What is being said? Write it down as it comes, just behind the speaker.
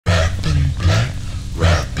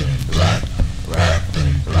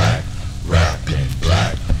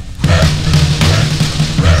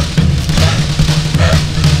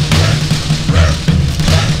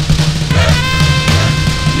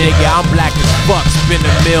in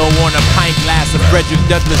the mill on a pint glass of Frederick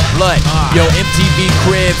Douglass blood. Yo, MTV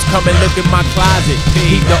Cribs, come and look in my closet.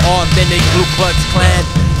 Keep the authentic Ku Klux Klan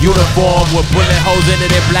uniform with bullet holes into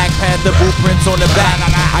their Black Panther blueprints on the back.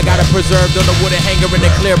 I got it preserved on a wooden hanger in a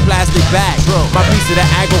clear plastic bag. My piece of the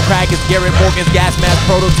agro crack is Garrett Morgan's gas mask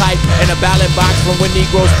prototype in a ballot box from when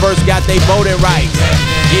Negroes first got their voting rights.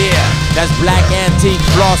 Yeah, that's black antique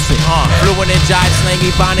Flossin. Fluent in jive slang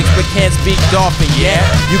ebonics but can't speak dolphin, yeah?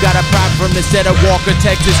 You got a prop from the set of Walker,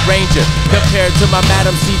 Texas Ranger, compared to my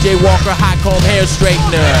Madam C.J. Walker hot comb hair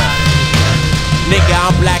straightener. Nigga,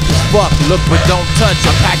 I'm black as fuck, look but don't touch.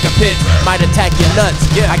 A pack of pits might attack your nuts.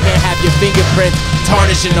 I can't have your fingerprints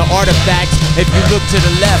tarnishing the artifacts. If you look to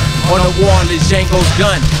the left, on the wall is Django's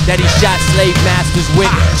gun that he shot slave masters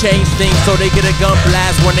with. Changed things so they get a gun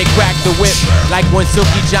blast when they crack the whip. Like when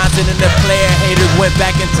Silky Johnson and the player haters went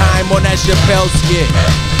back in time on that Chappelle skit.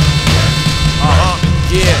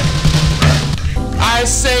 Yeah. I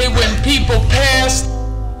say when people pass.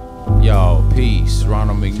 Yo, peace,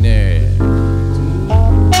 Ronald McNair.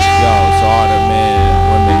 Yo, to all the men,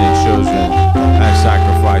 women, and children that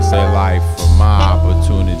sacrifice their life for my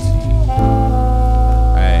opportunity.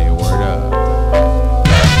 Hey, word up.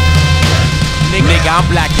 Nigga, I'm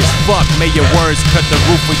black as fuck. May your words cut the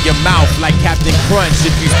roof of your mouth like Captain Crunch.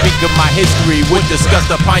 If you speak of my history with disgust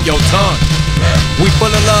upon your tongue. We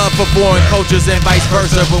full of love for foreign cultures and vice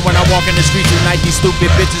versa, but when I walk in the streets tonight, these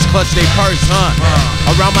stupid bitches clutch their purse,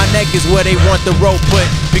 Around my neck is where they want the rope put,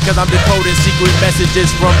 because I'm decoding secret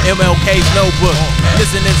messages from MLK's notebook.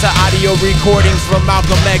 Listening to audio recordings from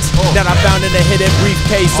Malcolm X that I found in a hidden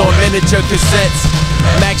briefcase on miniature cassettes.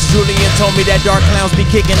 Max Julian told me that dark clowns be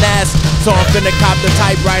kicking ass, so I'm finna cop the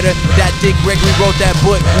typewriter that Dick Gregory wrote that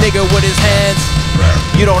book, nigga, with his hands.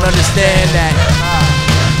 You don't understand that.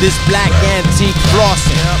 This black antique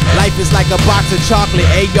Flossin. Life is like a box of chocolate,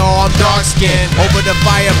 hey y'all, I'm dark skinned. Over the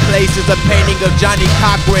fireplace is a painting of Johnny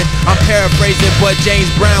Cochran. I'm paraphrasing, but James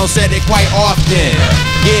Brown said it quite often.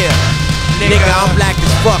 Yeah, nigga, I'm black as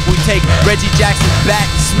fuck. We take Reggie Jackson's back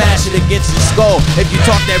and smash it against his skull. If you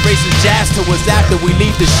talk that racist jazz to us after we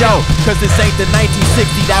leave the show, cause this ain't the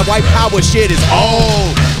 1960, that white power shit is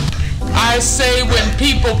old. I say when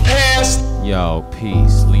people pass. Yo,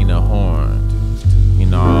 peace, Lena Horne. You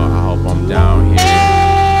know, I hope I'm down here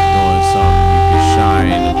doing something you can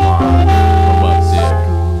shine upon from up there.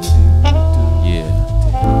 Yeah.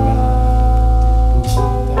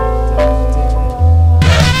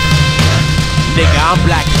 Nigga, I'm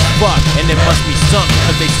black as fuck, and it must be something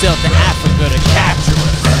cause they sailed to Africa to capture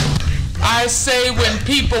us. I say when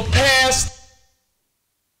people pass.